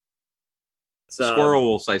Squirrel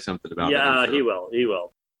will say something about it. Yeah, he will. He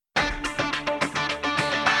will.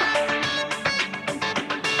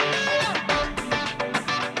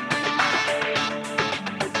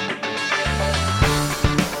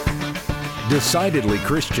 Decidedly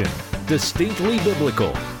Christian, distinctly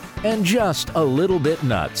biblical, and just a little bit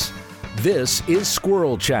nuts. This is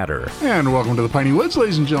Squirrel Chatter. And welcome to the Piney Woods,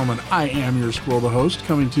 ladies and gentlemen. I am your squirrel, the host,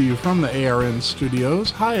 coming to you from the ARN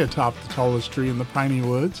studios, high atop the tallest tree in the Piney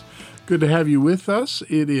Woods. Good to have you with us.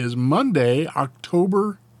 It is Monday,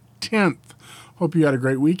 October 10th. Hope you had a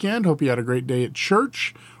great weekend. Hope you had a great day at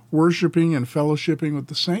church, worshiping and fellowshipping with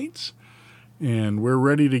the saints. And we're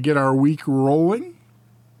ready to get our week rolling.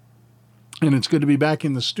 And it's good to be back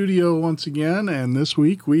in the studio once again. And this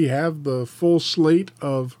week we have the full slate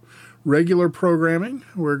of regular programming.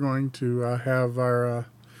 We're going to have our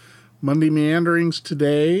Monday meanderings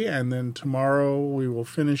today. And then tomorrow we will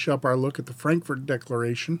finish up our look at the Frankfurt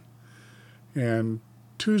Declaration. And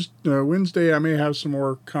Wednesday I may have some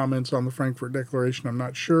more comments on the Frankfurt Declaration. I'm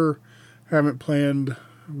not sure. Haven't planned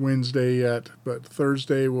Wednesday yet. But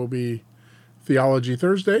Thursday will be Theology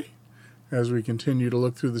Thursday, as we continue to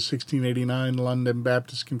look through the 1689 London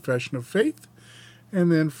Baptist Confession of Faith.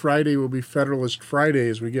 And then Friday will be Federalist Friday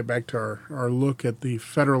as we get back to our look at the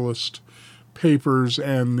Federalist Papers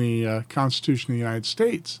and the Constitution of the United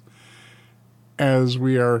States. As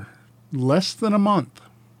we are less than a month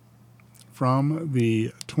from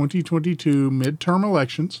the 2022 midterm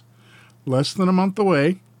elections, less than a month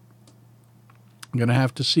away. I'm going to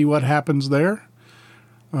have to see what happens there.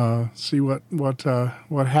 See what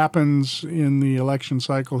happens in the election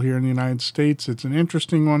cycle here in the United States. It's an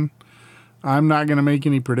interesting one. I'm not going to make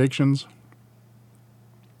any predictions.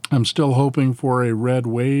 I'm still hoping for a red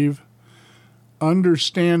wave,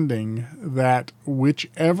 understanding that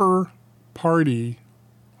whichever party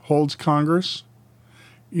holds Congress,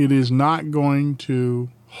 it is not going to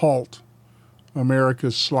halt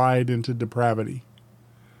America's slide into depravity.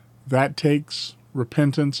 That takes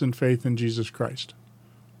repentance and faith in Jesus Christ.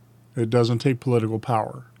 It doesn't take political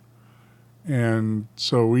power. And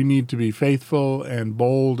so we need to be faithful and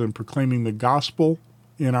bold in proclaiming the gospel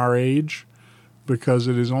in our age, because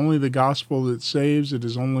it is only the gospel that saves. It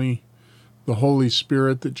is only the Holy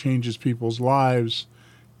Spirit that changes people's lives.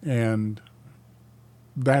 And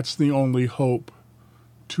that's the only hope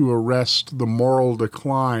to arrest the moral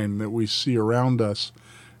decline that we see around us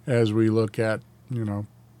as we look at,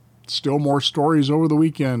 still more stories over the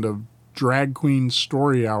weekend of drag queen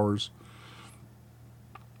story hours.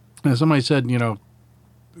 And somebody said,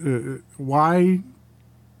 why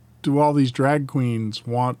do all these drag queens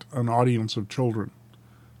want an audience of children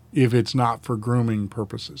if it's not for grooming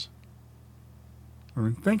purposes? I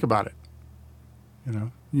mean, think about it.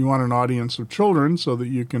 You want an audience of children so that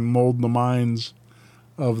you can mold the minds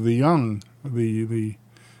of the young,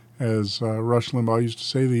 as Rush Limbaugh used to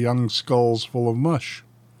say, the young skulls full of mush.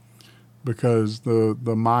 Because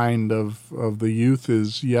the mind of the youth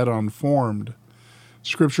is yet unformed.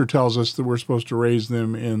 Scripture tells us that we're supposed to raise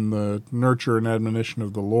them in the nurture and admonition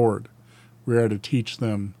of the Lord. We are to teach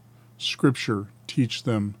them Scripture, teach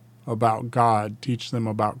them about God, teach them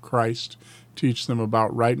about Christ, teach them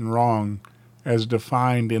about right and wrong as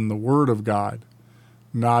defined in the Word of God,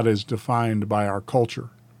 not as defined by our culture.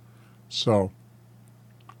 So,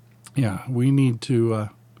 yeah, we need to,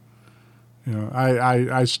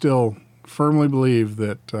 I still firmly believe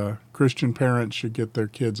that Christian parents should get their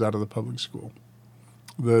kids out of the public school.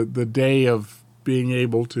 The day of being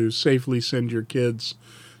able to safely send your kids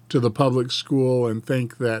to the public school and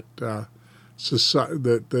think that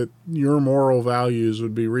that your moral values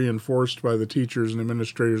would be reinforced by the teachers and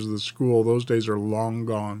administrators of the school, those days are long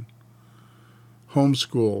gone.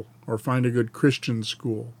 Homeschool or find a good Christian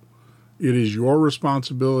school. It is your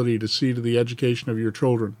responsibility to see to the education of your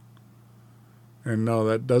children. And no,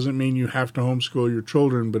 that doesn't mean you have to homeschool your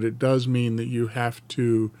children, but it does mean that you have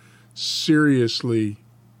to seriously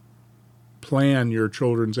plan your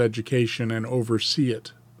children's education and oversee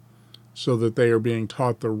it so that they are being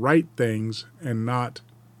taught the right things and not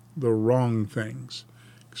the wrong things.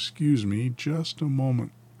 Excuse me just a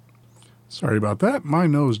moment. Sorry about that. My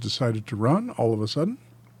nose decided to run all of a sudden.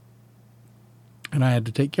 And I had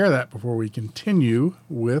to take care of that before we continue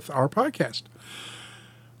with our podcast.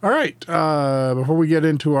 All right, before we get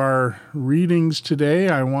into our readings today,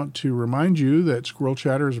 I want to remind you that Squirrel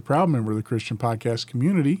Chatter is a proud member of the Christian Podcast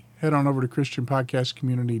Community. Head on over to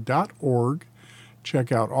christianpodcastcommunity.org.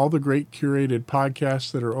 Check out all the great curated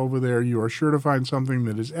podcasts that are over there. You are sure to find something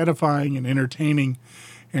that is edifying and entertaining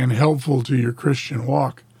and helpful to your Christian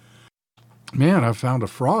walk. Man, I found a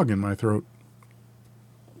frog in my throat.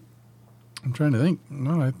 I'm trying to think.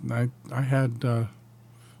 No, I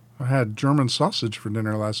had German sausage for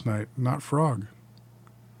dinner last night, not frog.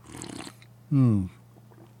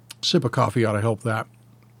 Sip of coffee ought to help that.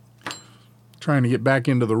 Trying to get back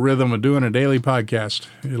into the rhythm of doing a daily podcast.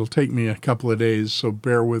 It'll take me a couple of days, so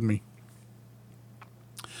bear with me.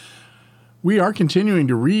 We are continuing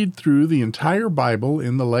to read through the entire Bible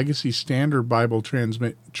in the Legacy Standard Bible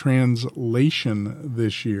translation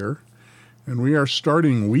this year, and we are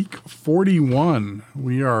starting week 41.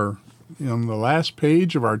 We are on the last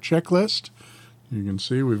page of our checklist. You can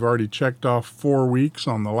see we've already checked off 4 weeks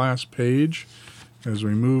on the last page as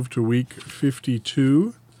we move to week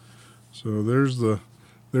 52. So there's the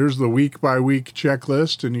week-by-week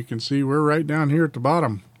checklist, and you can see we're right down here at the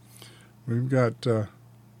bottom. We've got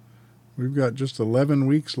just 11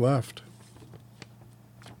 weeks left.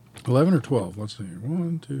 11 or 12? Let's see.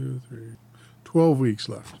 1, 2, 3. 12 weeks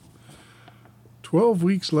left. 12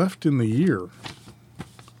 weeks left in the year.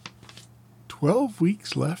 12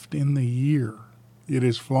 weeks left in the year. It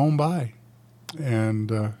has flown by, and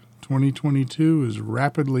 2022 is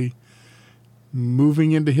rapidly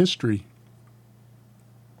moving into history.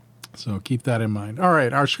 So keep that in mind. All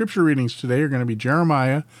right, our scripture readings today are going to be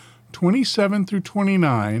Jeremiah 27 through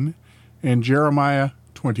 29 and Jeremiah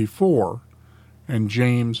 24 and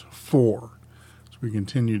James 4. So we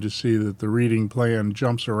continue to see that the reading plan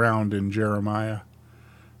jumps around in Jeremiah.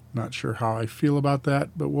 Not sure how I feel about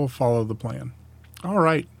that, but we'll follow the plan. All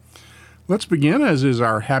right. Let's begin, as is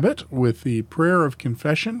our habit, with the prayer of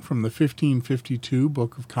confession from the 1552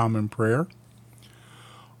 Book of Common Prayer.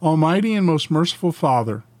 Almighty and most merciful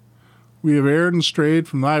Father, we have erred and strayed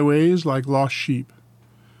from thy ways like lost sheep.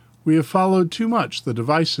 We have followed too much the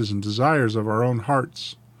devices and desires of our own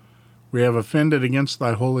hearts. We have offended against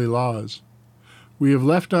thy holy laws. We have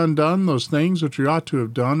left undone those things which we ought to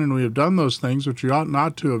have done, and we have done those things which we ought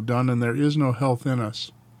not to have done, and there is no health in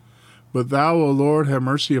us. But thou, O Lord, have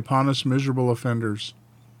mercy upon us miserable offenders.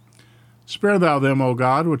 Spare thou them, O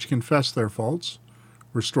God, which confess their faults.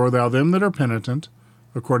 Restore thou them that are penitent,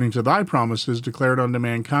 according to thy promises declared unto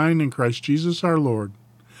mankind in Christ Jesus our Lord.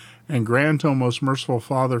 And grant, O most merciful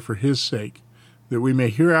Father, for his sake, that we may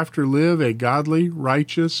hereafter live a godly,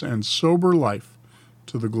 righteous, and sober life,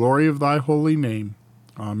 to the glory of thy holy name.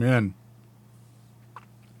 Amen.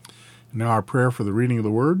 And now our prayer for the reading of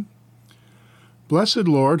the Word. Blessed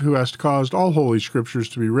Lord, who hast caused all holy scriptures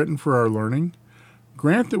to be written for our learning,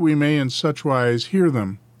 grant that we may in such wise hear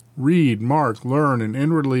them, read, mark, learn, and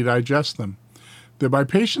inwardly digest them, that by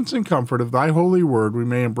patience and comfort of thy holy word we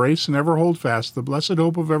may embrace and ever hold fast the blessed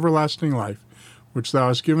hope of everlasting life, which thou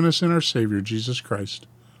hast given us in our Savior, Jesus Christ.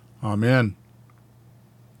 Amen.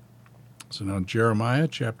 So now Jeremiah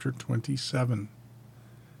chapter 27.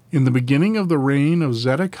 In the beginning of the reign of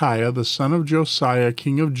Zedekiah, the son of Josiah,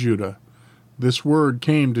 king of Judah, this word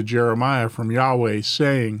came to Jeremiah from Yahweh,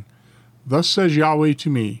 saying, Thus says Yahweh to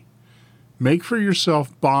me, Make for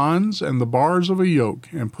yourself bonds and the bars of a yoke,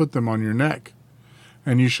 and put them on your neck.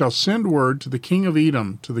 And you shall send word to the king of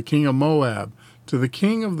Edom, to the king of Moab, to the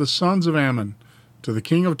king of the sons of Ammon, to the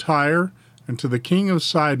king of Tyre, and to the king of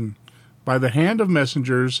Sidon, by the hand of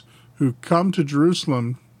messengers who come to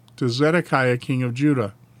Jerusalem, to Zedekiah king of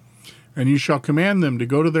Judah. And you shall command them to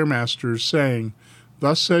go to their masters, saying,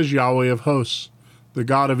 Thus says Yahweh of hosts, the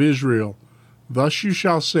God of Israel, Thus you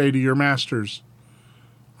shall say to your masters,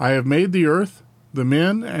 I have made the earth, the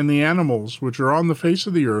men, and the animals which are on the face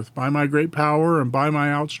of the earth by my great power and by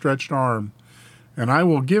my outstretched arm, and I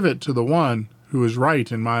will give it to the one who is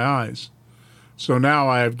right in my eyes. So now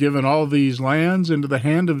I have given all these lands into the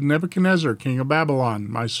hand of Nebuchadnezzar, king of Babylon,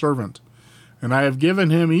 my servant, and I have given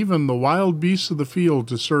him even the wild beasts of the field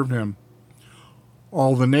to serve him.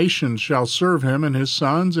 All the nations shall serve him, and his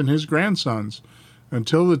sons and his grandsons,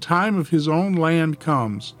 until the time of his own land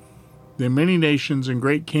comes. Then many nations and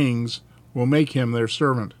great kings will make him their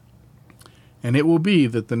servant. And it will be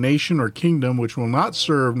that the nation or kingdom which will not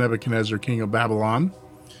serve Nebuchadnezzar king of Babylon,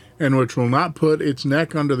 and which will not put its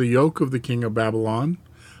neck under the yoke of the king of Babylon,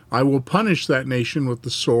 I will punish that nation with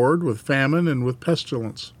the sword, with famine, and with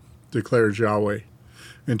pestilence, declares Yahweh,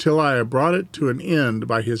 until I have brought it to an end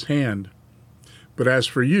by his hand. But as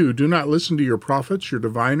for you, do not listen to your prophets, your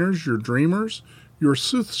diviners, your dreamers, your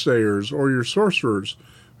soothsayers, or your sorcerers,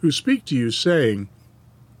 who speak to you, saying,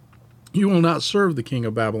 You will not serve the king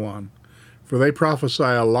of Babylon, for they prophesy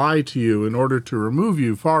a lie to you in order to remove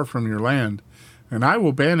you far from your land, and I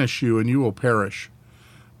will banish you, and you will perish.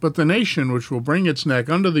 But the nation which will bring its neck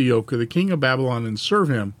under the yoke of the king of Babylon and serve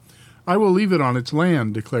him, I will leave it on its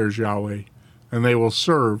land, declares Yahweh, and they will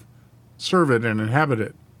serve it and inhabit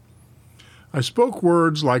it. I spoke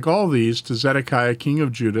words like all these to Zedekiah king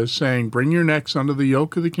of Judah, saying, Bring your necks under the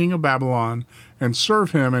yoke of the king of Babylon, and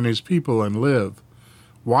serve him and his people, and live.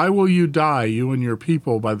 Why will you die, you and your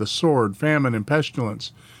people, by the sword, famine, and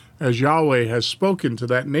pestilence, as Yahweh has spoken to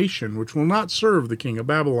that nation which will not serve the king of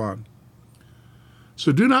Babylon?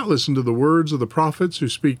 So do not listen to the words of the prophets who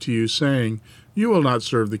speak to you, saying, You will not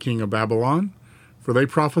serve the king of Babylon, for they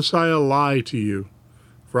prophesy a lie to you.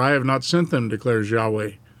 For I have not sent them, declares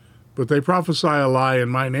Yahweh. But they prophesy a lie in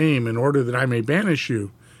my name, in order that I may banish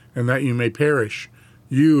you, and that you may perish,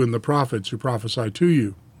 you and the prophets who prophesy to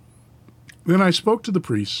you. Then I spoke to the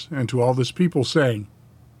priests and to all this people, saying,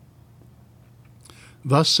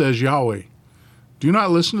 Thus says Yahweh, Do not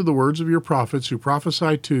listen to the words of your prophets who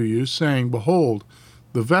prophesy to you, saying, Behold,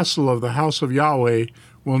 the vessel of the house of Yahweh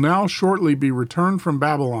will now shortly be returned from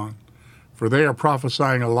Babylon, for they are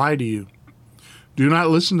prophesying a lie to you. Do not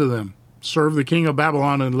listen to them. Serve the king of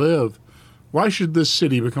Babylon and live. Why should this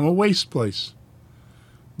city become a waste place?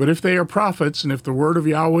 But if they are prophets, and if the word of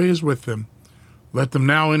Yahweh is with them, let them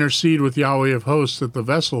now intercede with Yahweh of hosts, that the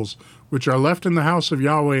vessels which are left in the house of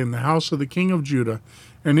Yahweh and the house of the king of Judah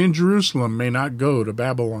and in Jerusalem may not go to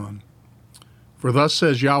Babylon. For thus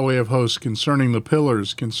says Yahweh of hosts concerning the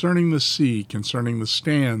pillars, concerning the sea, concerning the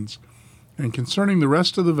stands, and concerning the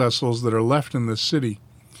rest of the vessels that are left in this city,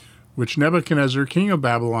 which Nebuchadnezzar king of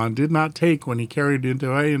Babylon did not take when he carried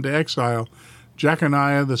away into exile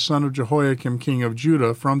Jeconiah the son of Jehoiakim king of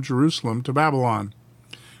Judah from Jerusalem to Babylon,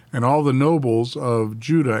 and all the nobles of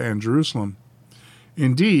Judah and Jerusalem.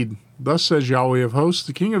 Indeed, thus says Yahweh of hosts,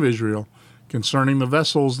 the king of Israel, concerning the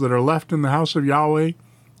vessels that are left in the house of Yahweh,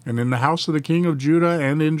 and in the house of the king of Judah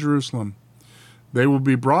and in Jerusalem. They will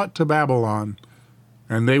be brought to Babylon,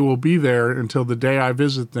 and they will be there until the day I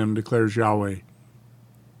visit them, declares Yahweh.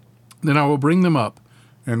 Then I will bring them up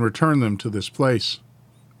and return them to this place.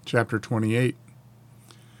 Chapter 28.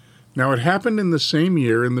 Now it happened in the same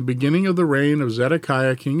year, in the beginning of the reign of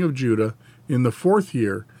Zedekiah king of Judah, in the 4th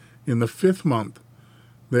year, in the 5th month,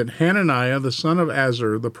 that Hananiah the son of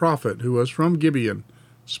Azur the prophet, who was from Gibeon,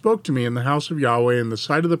 spoke to me in the house of Yahweh in the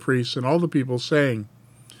sight of the priests and all the people, saying,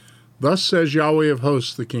 Thus says Yahweh of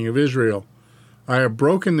hosts, the king of Israel, I have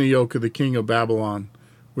broken the yoke of the king of Babylon.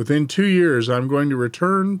 Within 2 years I am going to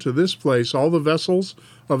return to this place all the vessels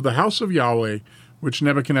of the house of Yahweh, which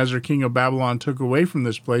Nebuchadnezzar king of Babylon took away from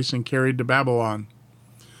this place and carried to Babylon.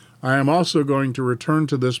 I am also going to return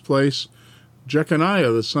to this place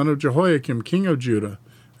Jeconiah the son of Jehoiakim king of Judah,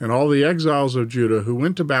 and all the exiles of Judah who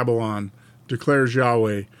went to Babylon, declares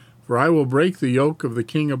Yahweh, for I will break the yoke of the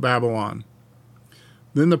king of Babylon.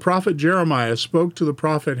 Then the prophet Jeremiah spoke to the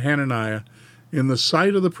prophet Hananiah in the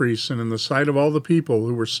sight of the priests and in the sight of all the people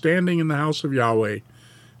who were standing in the house of Yahweh.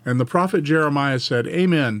 And the prophet Jeremiah said,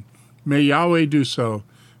 Amen. May Yahweh do so.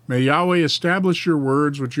 May Yahweh establish your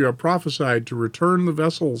words which you have prophesied to return the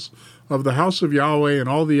vessels of the house of Yahweh and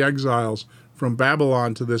all the exiles from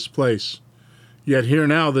Babylon to this place. Yet hear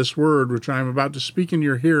now this word which I am about to speak in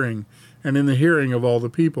your hearing and in the hearing of all the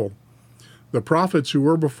people. The prophets who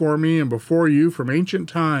were before me and before you from ancient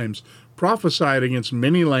times prophesied against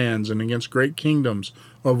many lands and against great kingdoms,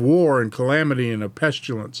 of war and calamity and of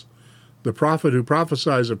pestilence. The prophet who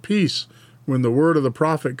prophesies of peace, when the word of the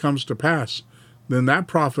prophet comes to pass, then that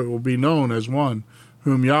prophet will be known as one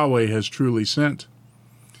whom Yahweh has truly sent.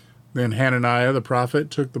 Then Hananiah the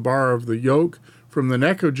prophet took the bar of the yoke from the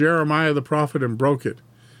neck of Jeremiah the prophet and broke it.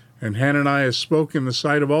 And Hananiah spoke in the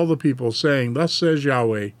sight of all the people, saying, Thus says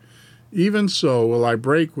Yahweh, Even so will I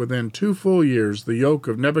break within 2 full years the yoke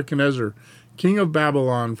of Nebuchadnezzar, king of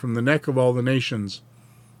Babylon, from the neck of all the nations.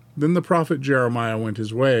 Then the prophet Jeremiah went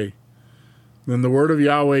his way. Then the word of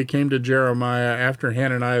Yahweh came to Jeremiah after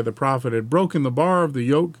Hananiah the prophet had broken the bar of the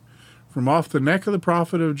yoke from off the neck of the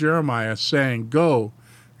prophet of Jeremiah, saying, Go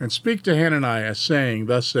and speak to Hananiah, saying,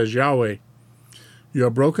 Thus says Yahweh, You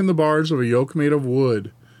have broken the bars of a yoke made of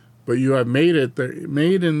wood, but you have made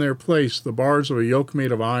in their place the bars of a yoke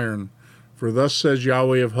made of iron. For thus says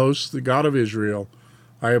Yahweh of hosts, the God of Israel,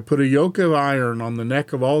 I have put a yoke of iron on the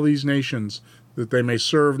neck of all these nations, that they may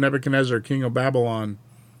serve Nebuchadnezzar king of Babylon,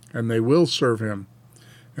 and they will serve him.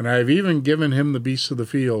 And I have even given him the beasts of the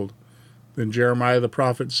field. Then Jeremiah the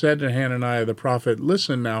prophet said to Hananiah the prophet,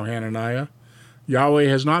 Listen now, Hananiah, Yahweh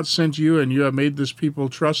has not sent you, and you have made this people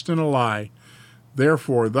trust in a lie.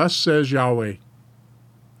 Therefore, thus says Yahweh,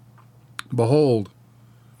 Behold,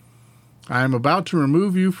 I am about to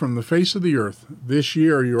remove you from the face of the earth. This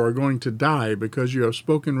year you are going to die, because you have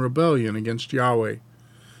spoken rebellion against Yahweh.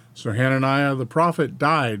 So Hananiah the prophet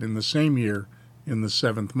died in the same year, in the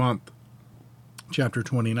 7th month. Chapter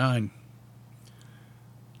 29.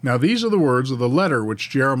 Now these are the words of the letter which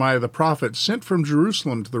Jeremiah the prophet sent from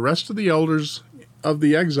Jerusalem to the rest of the elders of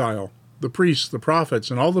the exile, the priests, the prophets,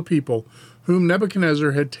 and all the people whom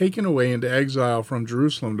Nebuchadnezzar had taken away into exile from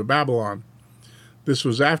Jerusalem to Babylon. This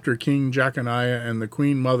was after King Jeconiah and the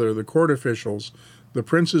queen mother, the court officials, the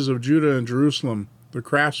princes of Judah and Jerusalem, the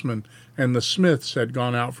craftsmen, and the smiths had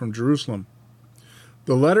gone out from Jerusalem.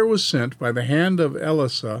 The letter was sent by the hand of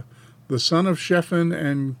Elisha, the son of Shaphan,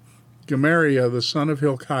 and Gemariah, the son of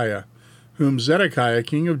Hilkiah, whom Zedekiah,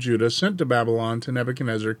 king of Judah, sent to Babylon to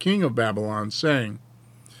Nebuchadnezzar, king of Babylon, saying,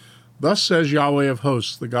 Thus says Yahweh of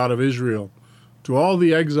hosts, the God of Israel, to all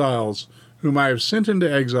the exiles whom I have sent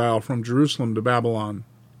into exile from Jerusalem to Babylon.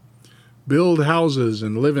 Build houses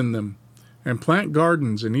and live in them, and plant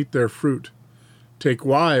gardens and eat their fruit. Take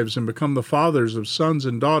wives and become the fathers of sons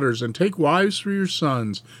and daughters, and take wives for your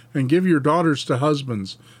sons, and give your daughters to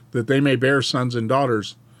husbands, that they may bear sons and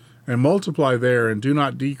daughters, and multiply there, and do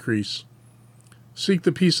not decrease. Seek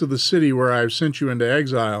the peace of the city where I have sent you into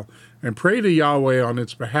exile, and pray to Yahweh on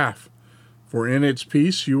its behalf, for in its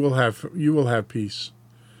peace you will have peace.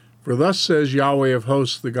 For thus says Yahweh of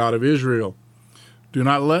hosts, the God of Israel, Do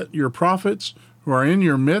not let your prophets who are in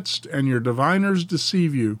your midst and your diviners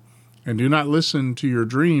deceive you, and do not listen to your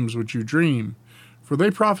dreams which you dream, for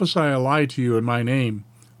they prophesy a lie to you in my name.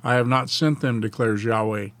 I have not sent them, declares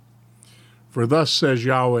Yahweh. For thus says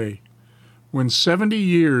Yahweh, When 70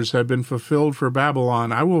 years have been fulfilled for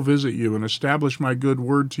Babylon, I will visit you and establish my good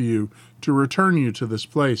word to you to return you to this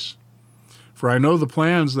place. For I know the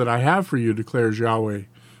plans that I have for you, declares Yahweh,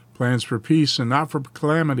 plans for peace and not for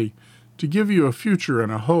calamity, to give you a future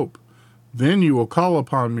and a hope. Then you will call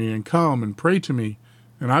upon me and come and pray to me,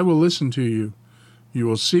 and I will listen to you. You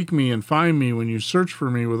will seek me and find me when you search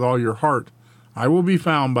for me with all your heart. I will be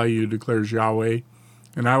found by you, declares Yahweh,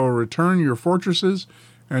 and I will return your fortresses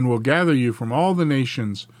and will gather you from all the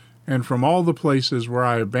nations and from all the places where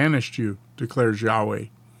I have banished you, declares Yahweh.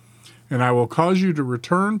 And I will cause you to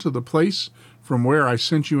return to the place from where I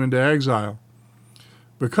sent you into exile.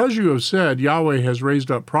 Because you have said, Yahweh has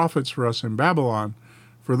raised up prophets for us in Babylon,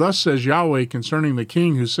 for thus says Yahweh concerning the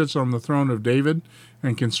king who sits on the throne of David,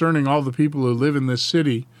 and concerning all the people who live in this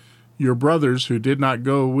city, your brothers who did not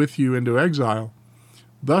go with you into exile.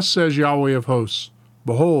 Thus says Yahweh of hosts,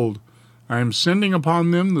 Behold, I am sending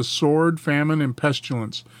upon them the sword, famine, and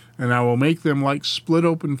pestilence, and I will make them like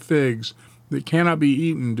split-open figs that cannot be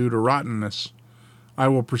eaten due to rottenness. I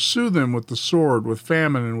will pursue them with the sword, with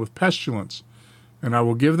famine, and with pestilence, and I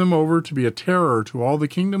will give them over to be a terror to all the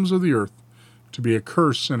kingdoms of the earth, to be a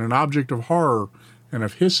curse and an object of horror and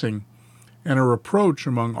of hissing, and a reproach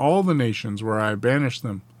among all the nations where I have banished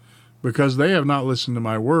them, because they have not listened to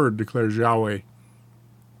my word, declares Yahweh,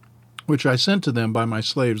 which I sent to them by my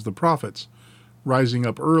slaves the prophets, rising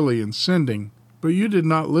up early and sending, but you did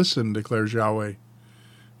not listen, declares Yahweh.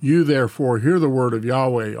 You therefore hear the word of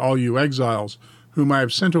Yahweh, all you exiles, whom I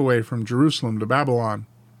have sent away from Jerusalem to Babylon.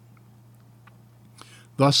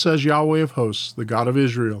 Thus says Yahweh of hosts, the God of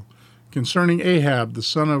Israel, concerning Ahab the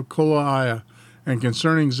son of Kolaiah, and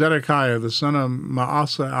concerning Zedekiah the son of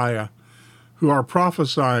Maaseiah, who are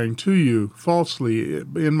prophesying to you falsely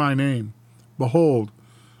in my name. Behold,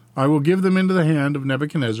 I will give them into the hand of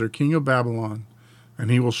Nebuchadnezzar, king of Babylon,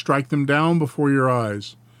 and he will strike them down before your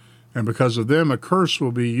eyes. And because of them a curse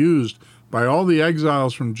will be used by all the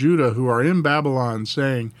exiles from Judah who are in Babylon,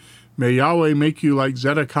 saying, May Yahweh make you like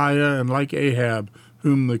Zedekiah and like Ahab,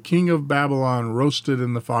 whom the king of Babylon roasted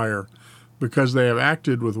in the fire, because they have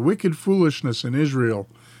acted with wicked foolishness in Israel,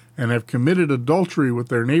 and have committed adultery with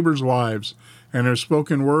their neighbors' wives, and have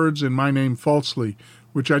spoken words in my name falsely,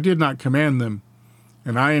 which I did not command them.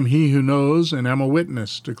 And I am he who knows, and am a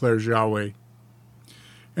witness, declares Yahweh.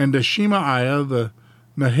 And to Shemaiah the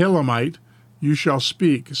Nehelamite you shall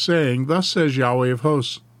speak, saying, Thus says Yahweh of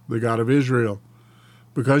hosts, the God of Israel,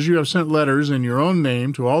 because you have sent letters in your own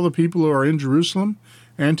name to all the people who are in Jerusalem,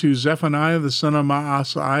 and to Zephaniah the son of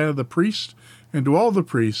Maaseiah the priest, and to all the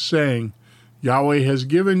priests, saying, Yahweh has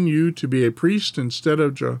given you to be a priest instead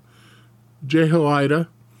of Jehoiada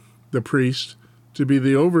the priest, to be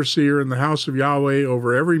the overseer in the house of Yahweh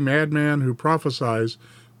over every madman who prophesies,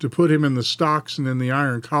 to put him in the stocks and in the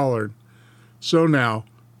iron collar. So now,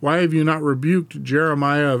 why have you not rebuked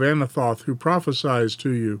Jeremiah of Anathoth, who prophesies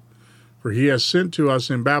to you? For he has sent to us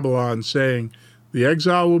in Babylon, saying, The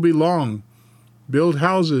exile will be long. Build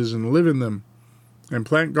houses and live in them, and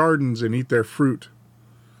plant gardens and eat their fruit.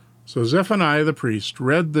 So Zephaniah the priest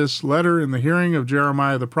read this letter in the hearing of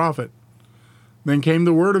Jeremiah the prophet. Then came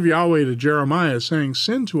the word of Yahweh to Jeremiah, saying,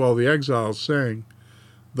 Send to all the exiles, saying,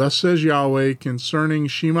 Thus says Yahweh concerning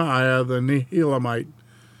Shemaiah the Nehelamite,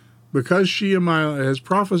 Because Shemaiah has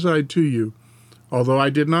prophesied to you, although I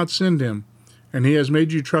did not send him, and he has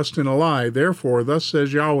made you trust in a lie, therefore, thus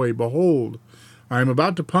says Yahweh, behold, I am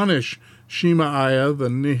about to punish Shemaiah the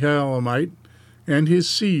Nehelamite and his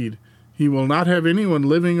seed. He will not have anyone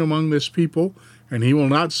living among this people, and he will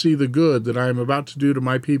not see the good that I am about to do to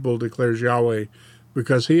my people, declares Yahweh,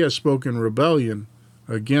 because he has spoken rebellion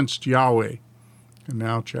against Yahweh. And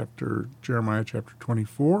now Jeremiah chapter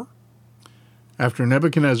 24. After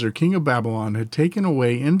Nebuchadnezzar, king of Babylon, had taken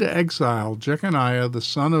away into exile Jeconiah the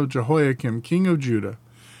son of Jehoiakim, king of Judah,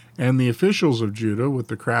 and the officials of Judah with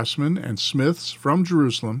the craftsmen and smiths from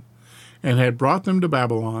Jerusalem, and had brought them to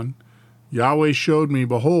Babylon, Yahweh showed me,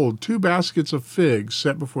 behold, 2 baskets of figs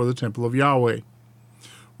set before the temple of Yahweh.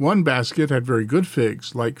 One basket had very good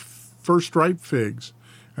figs, like first-ripe figs,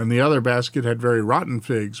 and the other basket had very rotten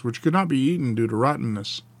figs, which could not be eaten due to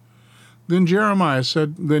rottenness. Then Yahweh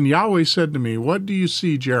said to me, What do you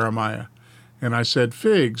see, Jeremiah? And I said,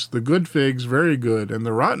 Figs, the good figs very good, and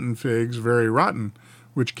the rotten figs very rotten,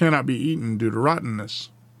 which cannot be eaten due to rottenness.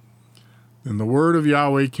 Then the word of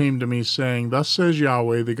Yahweh came to me, saying, Thus says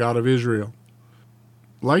Yahweh, the God of Israel,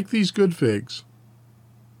 like these good figs,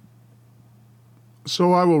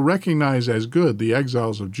 so I will recognize as good the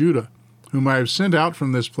exiles of Judah, whom I have sent out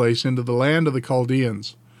from this place into the land of the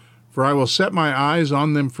Chaldeans. For I will set my eyes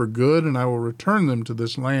on them for good, and I will return them to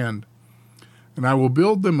this land. And I will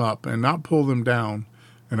build them up, and not pull them down,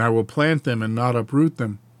 and I will plant them, and not uproot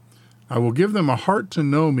them. I will give them a heart to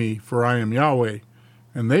know me, for I am Yahweh.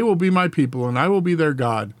 And they will be my people, and I will be their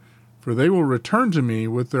God, for they will return to me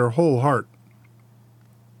with their whole heart.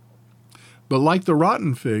 But like the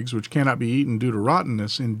rotten figs, which cannot be eaten due to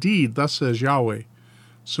rottenness, indeed, thus says Yahweh,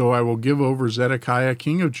 so I will give over Zedekiah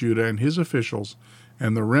king of Judah and his officials,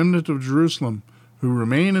 and the remnant of Jerusalem, who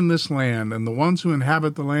remain in this land, and the ones who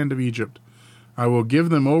inhabit the land of Egypt. I will give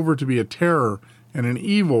them over to be a terror and an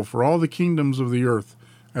evil for all the kingdoms of the earth,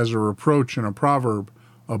 as a reproach and a proverb,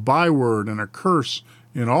 a byword and a curse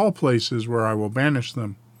in all places where I will banish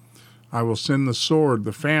them. I will send the sword,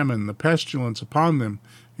 the famine, the pestilence upon them,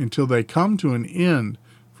 until they come to an end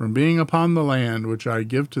from being upon the land which I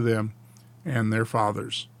give to them and their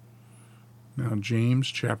fathers. Now James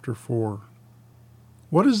chapter 4.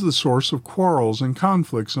 What is the source of quarrels and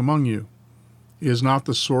conflicts among you? Is not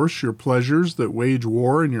the source your pleasures that wage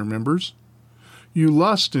war in your members? You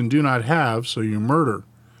lust and do not have, so you murder.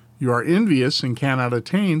 You are envious and cannot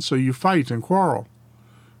attain, so you fight and quarrel.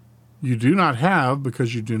 You do not have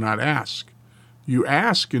because you do not ask. You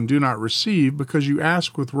ask and do not receive because you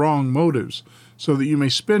ask with wrong motives, so that you may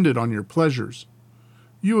spend it on your pleasures.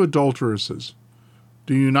 You adulteresses,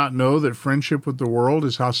 do you not know that friendship with the world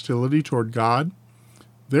is hostility toward God?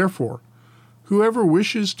 Therefore, whoever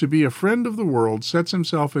wishes to be a friend of the world sets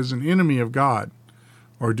himself as an enemy of God.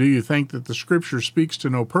 Or do you think that the Scripture speaks to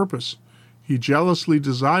no purpose? He jealously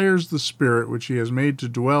desires the Spirit which he has made to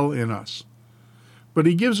dwell in us. But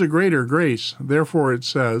he gives a greater grace. Therefore it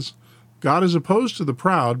says, God is opposed to the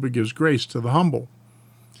proud, but gives grace to the humble.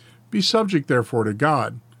 Be subject, therefore, to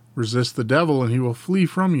God. Resist the devil, and he will flee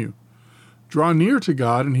from you. Draw near to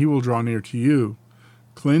God, and he will draw near to you.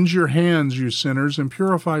 Cleanse your hands, you sinners, and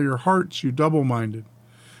purify your hearts, you double-minded.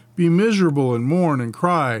 Be miserable and mourn and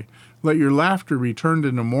cry. Let your laughter be turned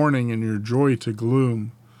into mourning and your joy to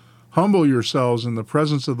gloom. Humble yourselves in the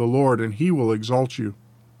presence of the Lord, and he will exalt you.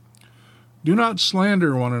 Do not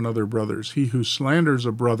slander one another, brothers. He who slanders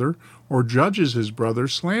a brother or judges his brother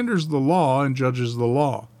slanders the law and judges the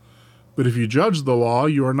law. But if you judge the law,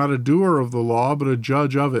 you are not a doer of the law, but a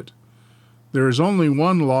judge of it. There is only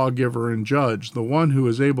one lawgiver and judge, the one who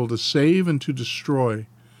is able to save and to destroy.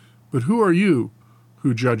 But who are you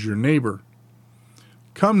who judge your neighbor?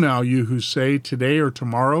 Come now, you who say, today or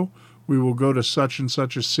tomorrow we will go to such and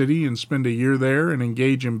such a city and spend a year there and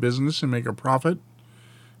engage in business and make a profit.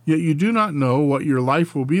 Yet you do not know what your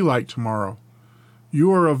life will be like tomorrow.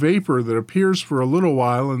 You are a vapor that appears for a little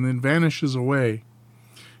while and then vanishes away.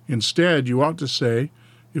 Instead, you ought to say,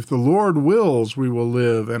 if the Lord wills, we will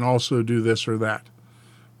live and also do this or that.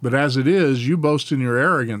 But as it is, you boast in your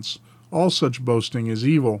arrogance. All such boasting is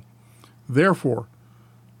evil. Therefore,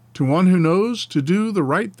 to one who knows to do the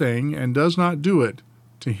right thing and does not do it,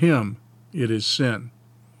 to him it is sin.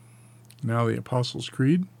 Now the Apostles'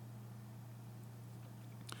 Creed.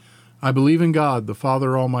 I believe in God, the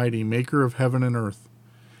Father Almighty, maker of heaven and earth,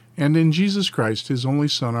 and in Jesus Christ, his only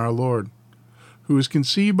Son, our Lord, who was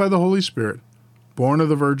conceived by the Holy Spirit, born of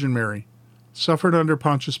the Virgin Mary, suffered under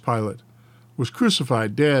Pontius Pilate, was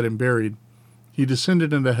crucified, dead, and buried. He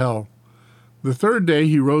descended into hell. The third day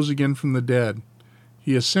he rose again from the dead.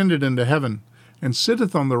 He ascended into heaven, and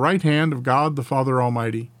sitteth on the right hand of God the Father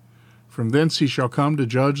Almighty. From thence he shall come to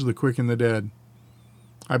judge the quick and the dead.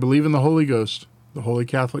 I believe in the Holy Ghost, the Holy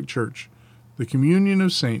Catholic Church, the communion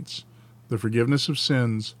of saints, the forgiveness of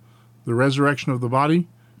sins, the resurrection of the body,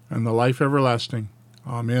 and the life everlasting.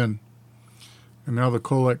 Amen. And now the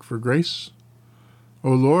Collect for Grace. O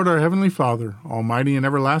Lord, our Heavenly Father, almighty and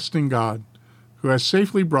everlasting God, who hast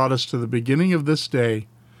safely brought us to the beginning of this day,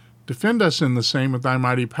 defend us in the same with thy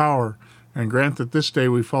mighty power, and grant that this day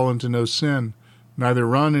we fall into no sin, neither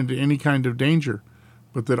run into any kind of danger,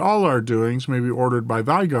 but that all our doings may be ordered by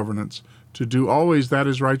thy governance, to do always that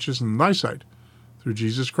is righteous in thy sight, through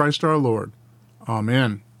Jesus Christ our Lord.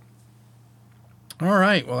 Amen. All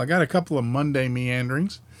right, well, I got a couple of Monday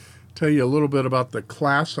meanderings. Tell you a little bit about the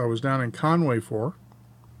class I was down in Conway for.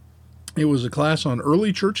 It was a class on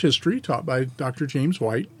early church history taught by Dr. James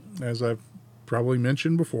White, as I've probably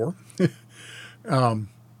mentioned before,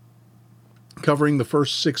 covering the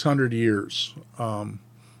first 600 years.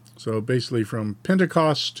 So basically from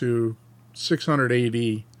Pentecost to 600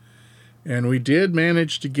 AD. And we did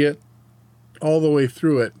manage to get all the way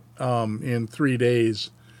through it in 3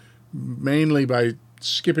 days, mainly by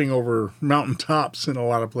skipping over mountaintops in a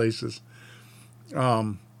lot of places.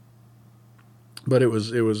 But it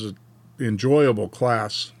was an enjoyable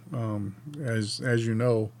class. As you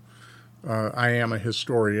know, I am a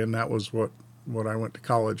historian. That was what I went to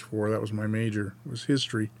college for. That was my major, was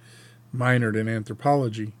history, minored in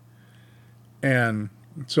anthropology. And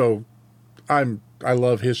so I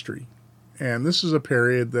love history. And this is a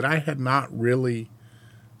period that I had not really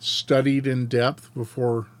studied in depth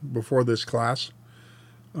before this class.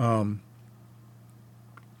 I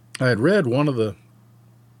had read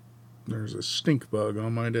there's a stink bug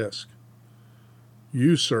on my desk.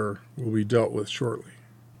 You, sir, will be dealt with shortly.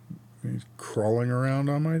 He's crawling around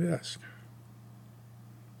on my desk.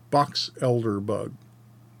 Box elder bug.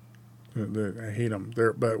 I hate them.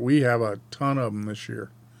 But we have a ton of them this year,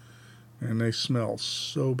 and they smell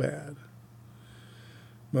so bad.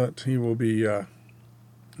 But he will be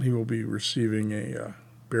receiving a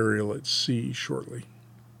burial at sea shortly,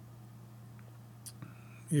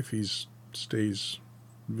 if he stays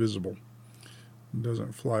visible and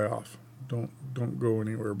doesn't fly off. Don't go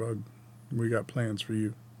anywhere, bug. We got plans for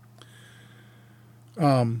you.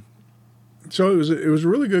 So it was a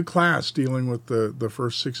really good class dealing with the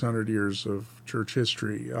first 600 years of church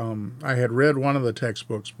history. I had read one of the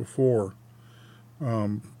textbooks before,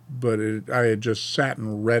 but I had just sat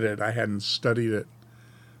and read it. I hadn't studied it.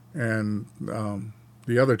 And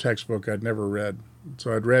the other textbook I'd never read.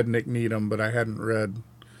 So I'd read Nick Needham, but I hadn't read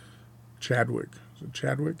Chadwick. Is it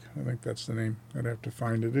Chadwick? I think that's the name. I'd have to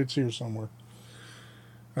find it. It's here somewhere.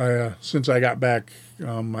 Since I got back,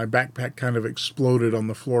 my backpack kind of exploded on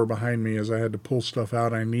the floor behind me as I had to pull stuff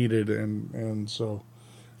out I needed, and so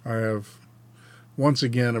I have, once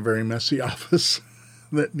again, a very messy office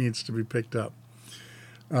that needs to be picked up.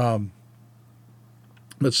 But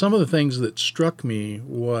some of the things that struck me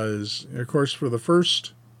was, of course, for the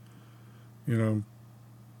first,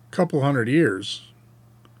 couple hundred years,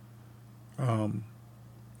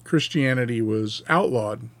 Christianity was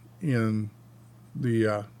outlawed in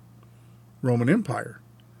the Roman Empire.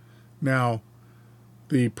 Now,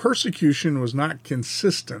 the persecution was not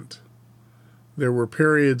consistent. There were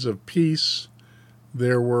periods of peace.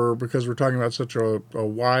 There were, because we're talking about such a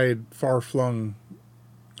wide, far-flung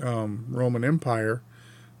Roman Empire,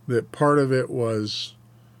 that part of it was,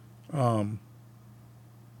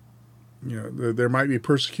 there might be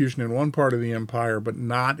persecution in one part of the empire, but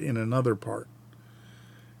not in another part.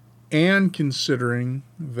 And considering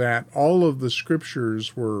that all of the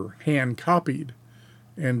scriptures were hand-copied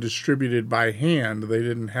and distributed by hand, they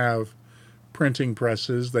didn't have printing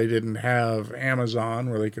presses, they didn't have Amazon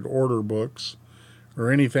where they could order books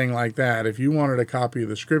or anything like that. If you wanted a copy of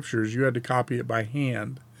the scriptures, you had to copy it by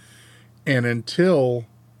hand. And until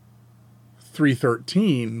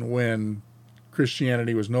 313, when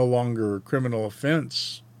Christianity was no longer a criminal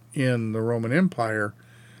offense in the Roman Empire,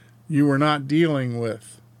 you were not dealing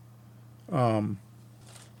with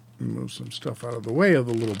move some stuff out of the way of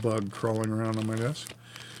the little bug crawling around on my desk.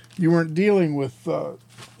 You weren't dealing with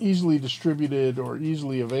easily distributed or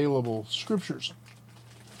easily available scriptures.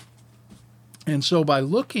 And so by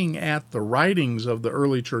looking at the writings of the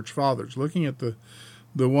early church fathers, looking at the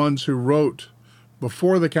ones who wrote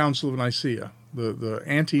before the Council of Nicaea, the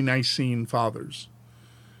ante-Nicene fathers,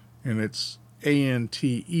 and it's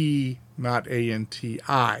A-N-T-E, not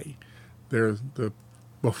A-N-T-I. They're the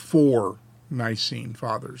before Nicene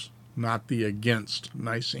fathers, not the against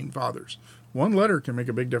Nicene fathers. One letter can make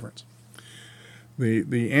a big difference.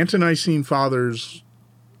 The ante-Nicene fathers,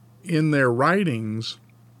 in their writings,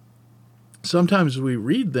 sometimes we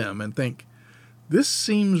read them and think, this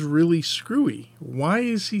seems really screwy. Why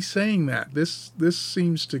is he saying that? This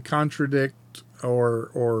seems to contradict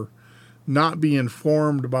or not be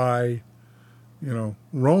informed by,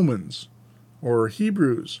 Romans or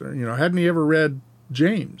Hebrews, or, hadn't he ever read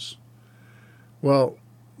James? Well,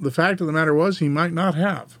 the fact of the matter was he might not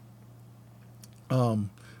have,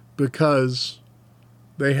 because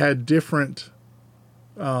they had different,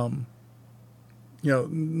 not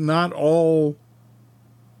all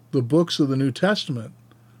the books of the New Testament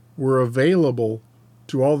were available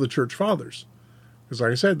to all the church fathers. Because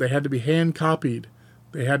like I said, they had to be hand copied.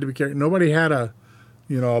 They had to be carried. Nobody had a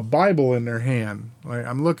Bible in their hand.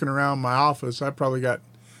 I'm looking around my office. I probably got,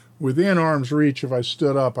 within arm's reach, if I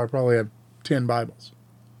stood up, I probably have 10 Bibles.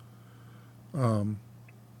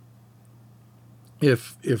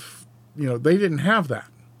 If they didn't have that,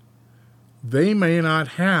 they may not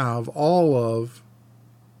have all of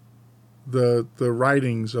the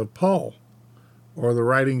writings of Paul or the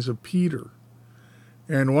writings of Peter.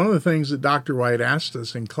 And one of the things that Dr. White asked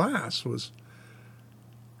us in class was,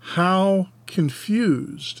 how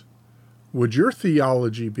confused would your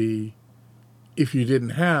theology be if you didn't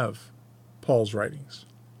have Paul's writings,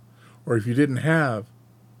 or if you didn't have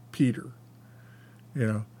Peter,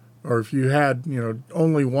 or if you had,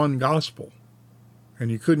 only one gospel and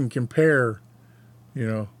you couldn't compare,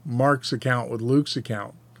 Mark's account with Luke's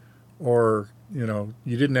account, or, you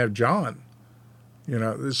didn't have John,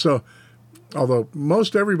 so although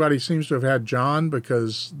most everybody seems to have had John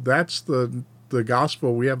because that's the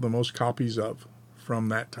gospel we have the most copies of from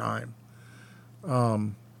that time,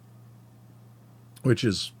 which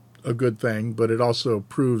is a good thing, but it also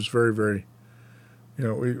proves very, very,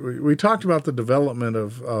 we talked about the development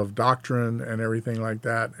of doctrine and everything like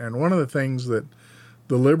that. And one of the things that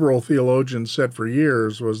the liberal theologians said for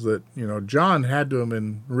years was that, John had to have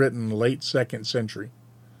been written late 2nd century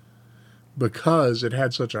because it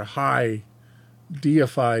had such a high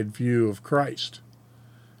deified view of Christ.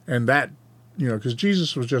 And that, because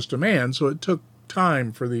Jesus was just a man, so it took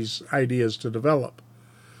time for these ideas to develop.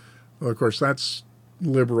 Well, of course, that's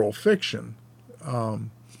liberal fiction,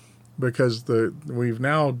 because we've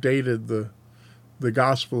now dated the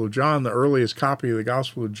Gospel of John. The earliest copy of the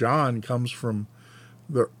Gospel of John comes from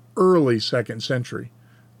the early 2nd century,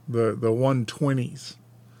 the 120s,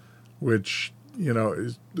 which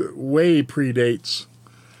is way predates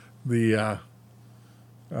the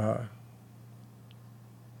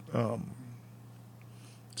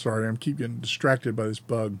sorry, I'm keep getting distracted by this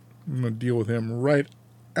bug. I'm going to deal with him right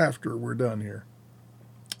after we're done here.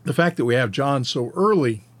 The fact that we have John so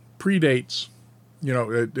early predates,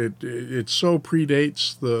 it so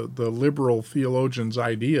predates the liberal theologians'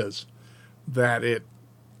 ideas that it,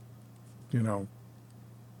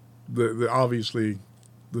 obviously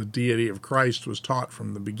the deity of Christ was taught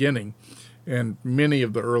from the beginning, and many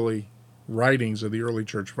of the early writings of the early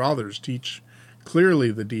church fathers teach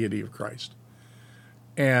clearly the deity of Christ.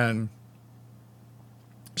 And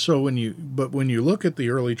so when you look at the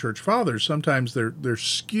early church fathers, sometimes they're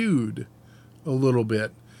skewed a little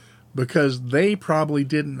bit because they probably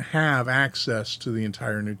didn't have access to the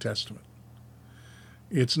entire New Testament.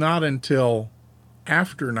 It's not until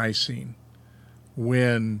after Nicene,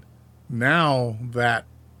 when now that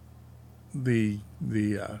the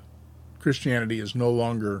Christianity is no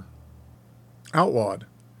longer outlawed,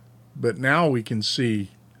 but now we can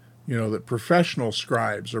see, that professional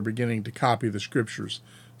scribes are beginning to copy the scriptures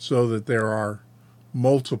so that there are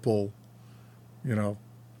multiple,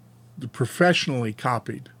 professionally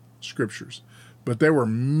copied scriptures. But there were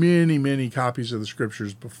many, many copies of the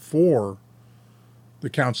scriptures before the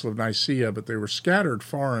Council of Nicaea, but they were scattered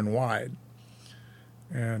far and wide.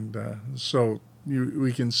 And so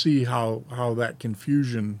we can see how that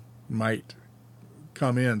confusion might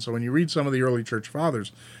come in. So when you read some of the early church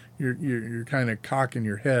fathers, you're kind of cocking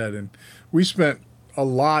your head. And we spent a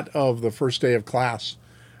lot of the first day of class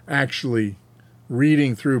actually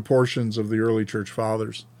reading through portions of the early church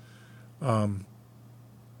fathers,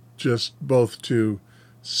 just both to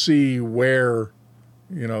see where,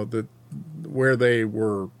 where they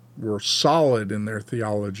were solid in their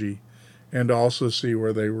theology, and also see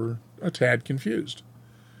where they were a tad confused.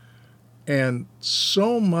 And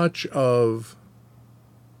so much of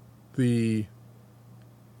the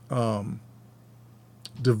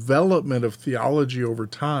development of theology over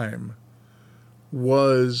time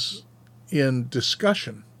was in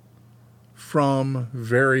discussion from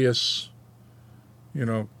various,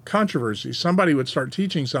 controversies. Somebody would start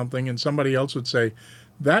teaching something and somebody else would say,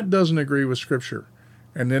 that doesn't agree with Scripture.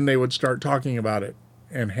 And then they would start talking about it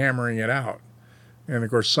and hammering it out. And of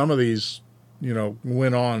course, some of these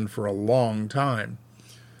went on for a long time.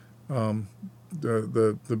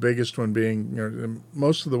 The biggest one being,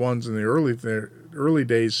 most of the ones in the early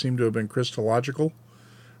days seem to have been Christological,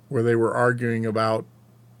 where they were arguing about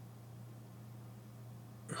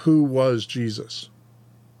who was Jesus.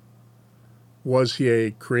 Was he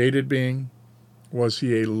a created being? Was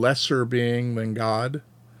he a lesser being than God?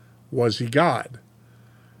 Was he God?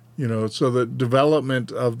 So the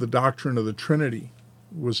development of the doctrine of the Trinity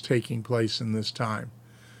was taking place in this time,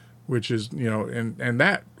 which is, and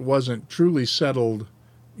that wasn't truly settled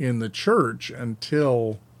in the church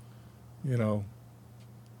until,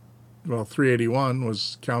 381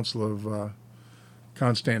 was Council of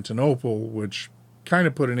Constantinople, which kind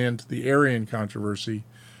of put an end to the Arian controversy.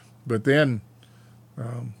 But then,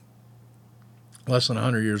 less than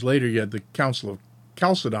 100 years later, you had the Council of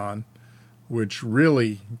Chalcedon, which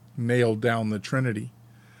really nailed down the Trinity.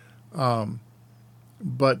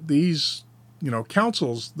 But these,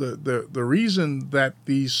 councils, the reason that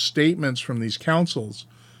these statements from these councils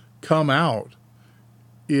come out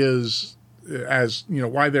is, as,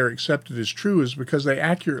 why they're accepted as true, is because they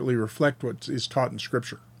accurately reflect what is taught in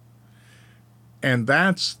Scripture. And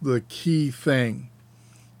that's the key thing,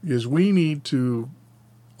 is we need to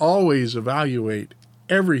always evaluate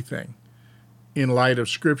everything in light of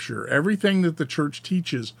Scripture. Everything that the church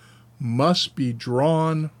teaches must be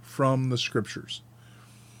drawn from the Scriptures.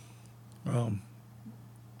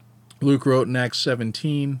 Luke wrote in Acts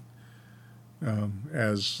 17,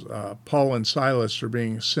 as Paul and Silas are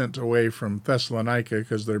being sent away from Thessalonica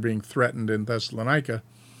because they're being threatened in Thessalonica,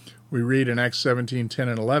 we read in Acts 17, 10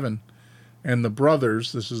 and 11, and the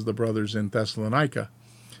brothers, this is the brothers in Thessalonica,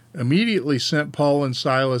 immediately sent Paul and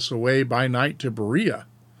Silas away by night to Berea.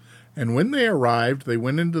 And when they arrived, they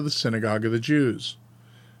went into the synagogue of the Jews.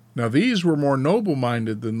 Now these were more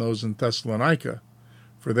noble-minded than those in Thessalonica,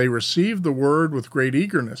 for they received the word with great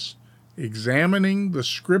eagerness, examining the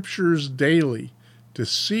Scriptures daily to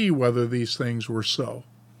see whether these things were so.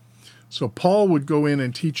 So Paul would go in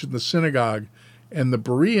and teach in the synagogue, and the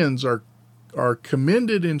Bereans are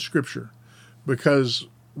commended in Scripture, because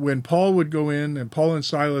when Paul would go in, and Paul and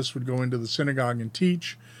Silas would go into the synagogue and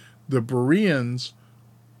teach, the Bereans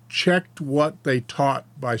checked what they taught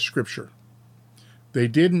by Scripture. They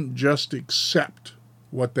didn't just accept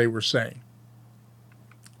what they were saying.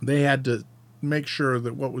 They had to make sure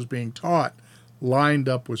that what was being taught lined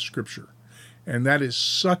up with Scripture. And that is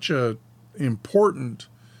such a important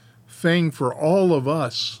thing for all of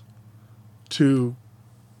us to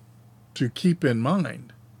keep in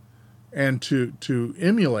mind and to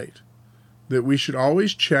emulate, that we should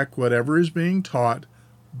always check whatever is being taught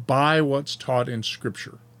by what's taught in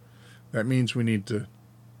Scripture. That means we need to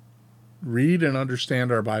read and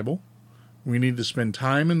understand our Bible. We need to spend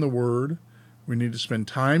time in the Word. We need to spend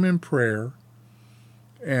time in prayer.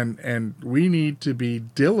 And we need to be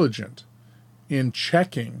diligent in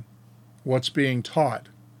checking what's being taught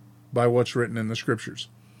by what's written in the Scriptures.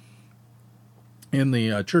 In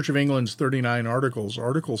the Church of England's 39 Articles,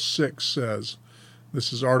 Article 6 says,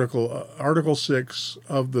 this is Article 6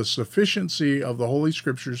 of the sufficiency of the Holy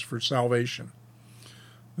Scriptures for salvation.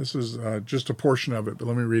 This is just a portion of it, but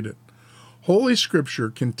let me read it. Holy Scripture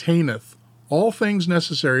containeth all things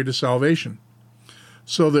necessary to salvation,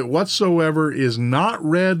 so that whatsoever is not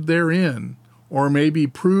read therein, or may be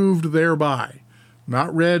proved thereby,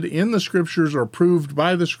 not read in the Scriptures or proved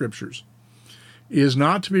by the Scriptures, is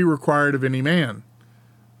not to be required of any man,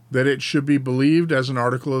 that it should be believed as an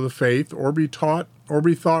article of the faith, or be taught, or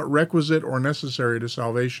be thought requisite or necessary to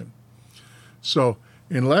salvation. So,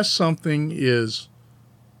 unless something is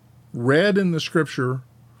read in the Scripture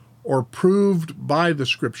or proved by the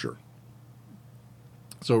Scripture,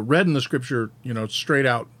 so read in the Scripture, straight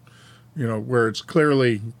out, where it's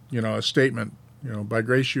clearly, a statement, by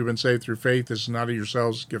grace you've been saved through faith. This is not of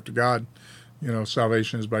yourselves, it's a gift of God.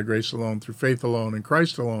 Salvation is by grace alone, through faith alone, in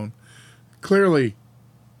Christ alone. Clearly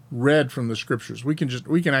read from the Scriptures. We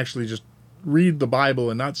can actually just read the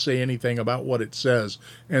Bible and not say anything about what it says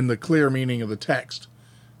and the clear meaning of the text.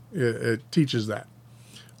 It teaches that.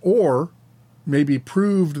 Or may be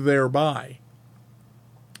proved thereby.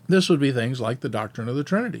 This would be things like the doctrine of the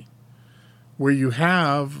Trinity, where you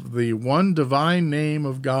have the one divine name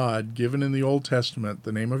of God given in the Old Testament,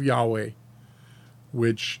 the name of Yahweh,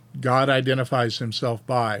 which God identifies himself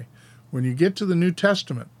by. When you get to the New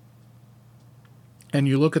Testament and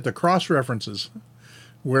you look at the cross-references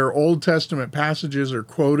where Old Testament passages are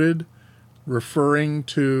quoted referring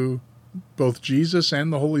to both Jesus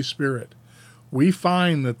and the Holy Spirit, we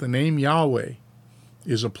find that the name Yahweh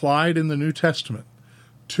is applied in the New Testament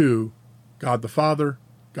to God the Father,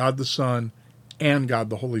 God the Son, and God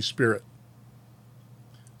the Holy Spirit.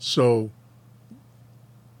 So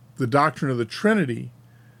the doctrine of the Trinity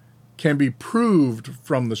can be proved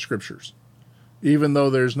from the Scriptures, even though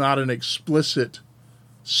there's not an explicit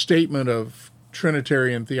statement of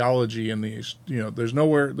Trinitarian theology in these. There's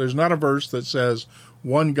not a verse that says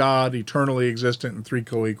one God eternally existent in three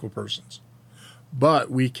co-equal persons. But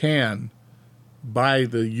we can, by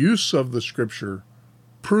the use of the Scripture,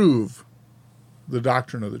 prove the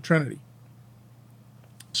doctrine of the Trinity.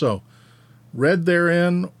 So, read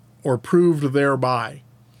therein or proved thereby.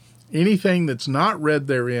 Anything that's not read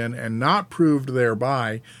therein and not proved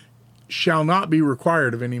thereby shall not be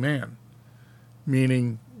required of any man.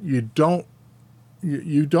 Meaning, you don't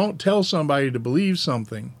tell somebody to believe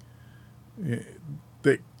something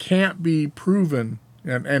that can't be proven,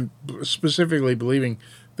 and specifically believing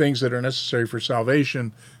things that are necessary for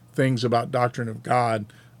salvation, things about doctrine of God.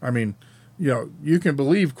 I mean, you can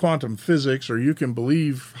believe quantum physics or you can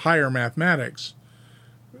believe higher mathematics.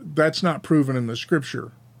 That's not proven in the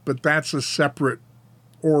Scripture, but that's a separate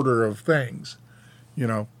order of things.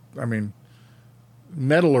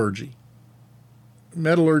 Metallurgy.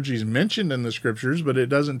 Metallurgy is mentioned in the Scriptures, but it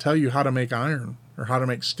doesn't tell you how to make iron or how to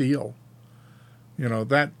make steel.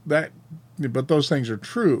 But those things are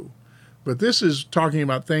true. But this is talking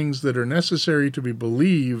about things that are necessary to be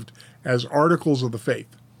believed as articles of the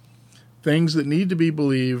faith. Things that need to be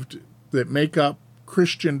believed that make up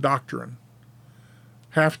Christian doctrine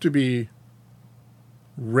have to be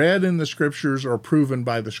read in the Scriptures or proven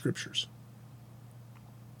by the Scriptures.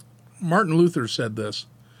 Martin Luther said this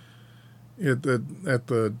at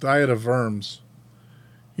the Diet of Worms.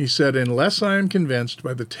 He said, "Unless I am convinced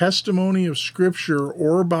by the testimony of Scripture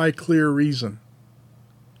or by clear reason,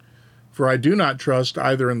 for I do not trust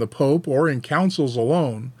either in the Pope or in councils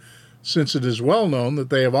alone, since it is well known that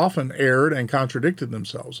they have often erred and contradicted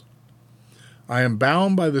themselves. I am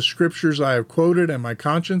bound by the Scriptures I have quoted, and my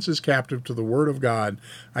conscience is captive to the Word of God.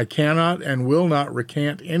 I cannot and will not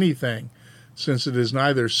recant anything, since it is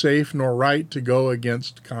neither safe nor right to go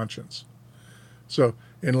against conscience." So,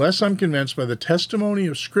 unless I'm convinced by the testimony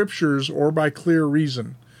of Scriptures or by clear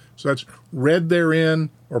reason, so that's read therein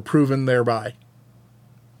or proven thereby.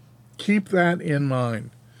 Keep that in mind.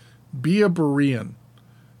 Be a Berean.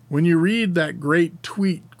 When you read that great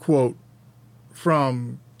tweet quote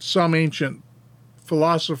from some ancient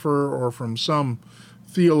philosopher or from some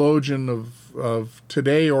theologian of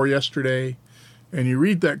today or yesterday, and you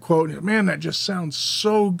read that quote, and man, that just sounds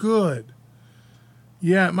so good.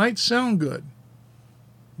 Yeah, it might sound good,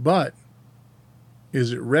 but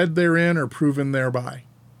is it read therein or proven thereby?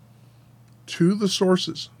 To the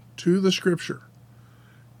sources, to the Scripture.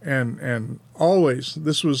 And always,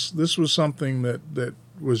 this was something that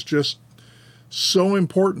was just so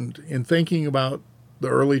important in thinking about the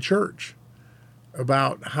early church,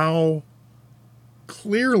 about how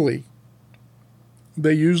clearly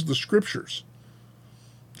they used the Scriptures.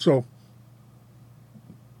 So,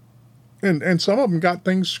 and some of them got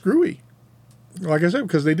things screwy, like I said,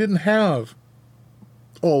 because they didn't have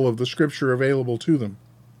all of the Scripture available to them.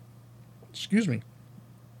 Excuse me.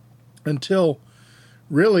 Until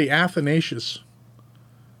really Athanasius,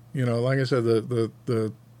 like I said,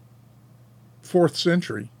 the 4th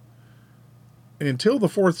century. Until the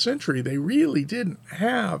 4th century, they really didn't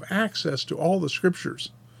have access to all the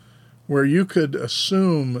Scriptures, where you could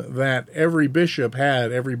assume that every bishop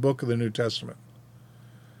had every book of the New Testament.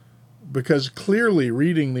 Because clearly,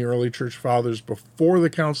 reading the early church fathers before the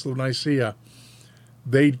Council of Nicaea,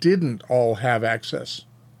 they didn't all have access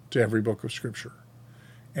to every book of Scripture.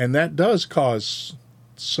 And that does cause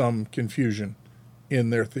some confusion in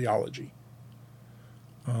their theology.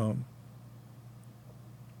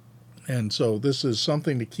 And so this is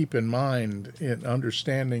something to keep in mind in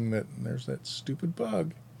understanding that there's that stupid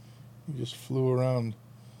bug. He just flew around.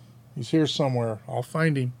 He's here somewhere. I'll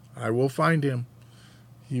find him. I will find him.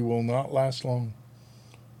 He will not last long.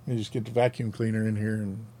 You just get the vacuum cleaner in here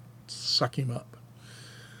and suck him up.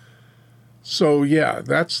 So yeah,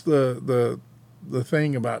 that's the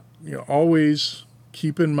thing about, always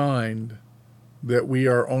keep in mind that we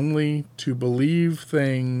are only to believe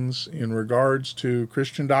things in regards to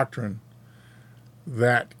Christian doctrine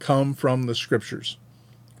that come from the Scriptures,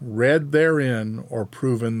 read therein or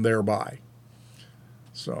proven thereby.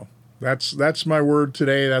 So that's my word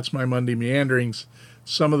today. That's my Monday meanderings.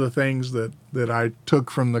 Some of the things that I took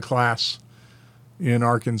from the class in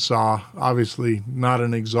Arkansas. Obviously not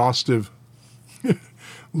an exhaustive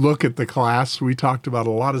look at the class. We talked about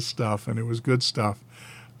a lot of stuff, and it was good stuff.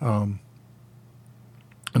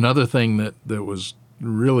 Another thing that was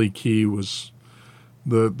really key was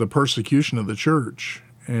the persecution of the church.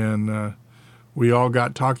 And we all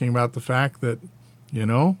got talking about the fact that You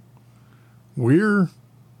know, we're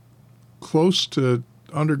close to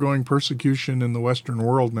undergoing persecution in the Western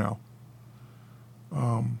world now.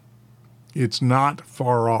 It's not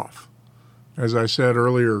far off. As I said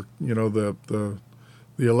earlier, you know, the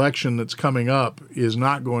election that's coming up is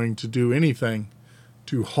not going to do anything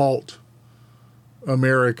to halt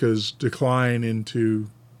America's decline into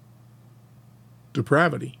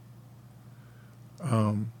depravity.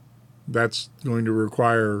 That's going to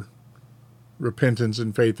require repentance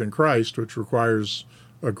and faith in Christ, which requires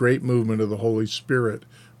a great movement of the Holy Spirit,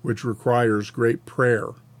 which requires great prayer.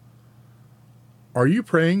 Are you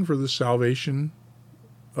praying for the salvation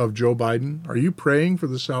of Joe Biden? Are you praying for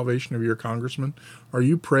the salvation of your congressman? Are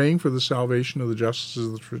you praying for the salvation of the justices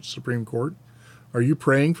of the Supreme Court? Are you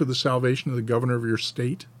praying for the salvation of the governor of your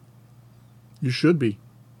state? You should be.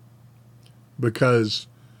 Because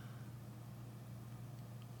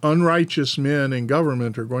unrighteous men in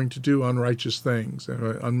government are going to do unrighteous things,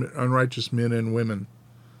 unrighteous men and women.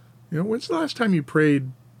 You know, when's the last time you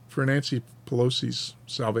prayed for Nancy Pelosi's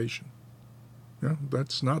salvation? You know,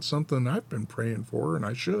 that's not something I've been praying for, and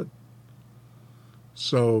I should.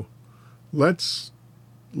 So let's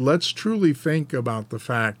truly think about the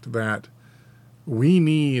fact that we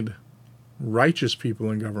need righteous people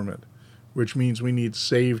in government, which means we need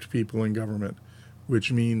saved people in government,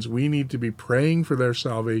 which means we need to be praying for their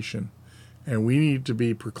salvation, and we need to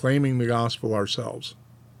be proclaiming the gospel ourselves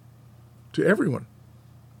to everyone.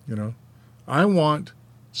 You know, I want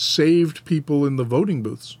saved people in the voting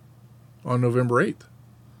booths on November 8th.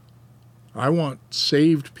 I want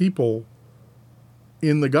saved people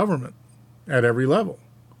in the government at every level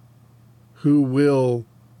who will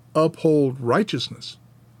uphold righteousness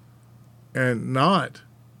and not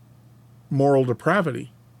moral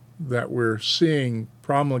depravity that we're seeing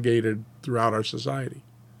promulgated throughout our society.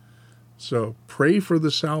 So pray for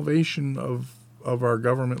the salvation of our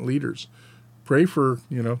government leaders. Pray for,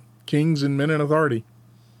 you know, kings and men in authority.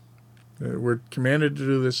 We're commanded to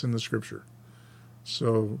do this in the Scripture.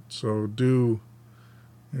 So do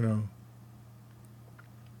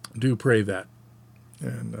pray that.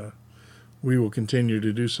 And we will continue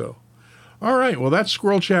to do so. All right, well, that's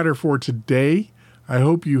Squirrel Chatter for today. I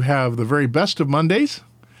hope you have the very best of Mondays.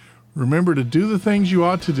 Remember to do the things you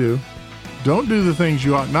ought to do. Don't do the things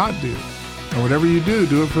you ought not do. And whatever you do,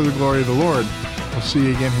 do it for the glory of the Lord. We'll see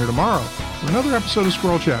you again here tomorrow for another episode of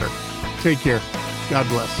Squirrel Chatter. Take care. God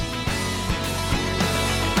bless.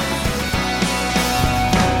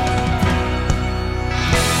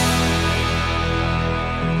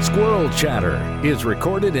 Squirrel Chatter is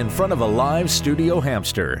recorded in front of a live studio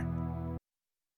hamster.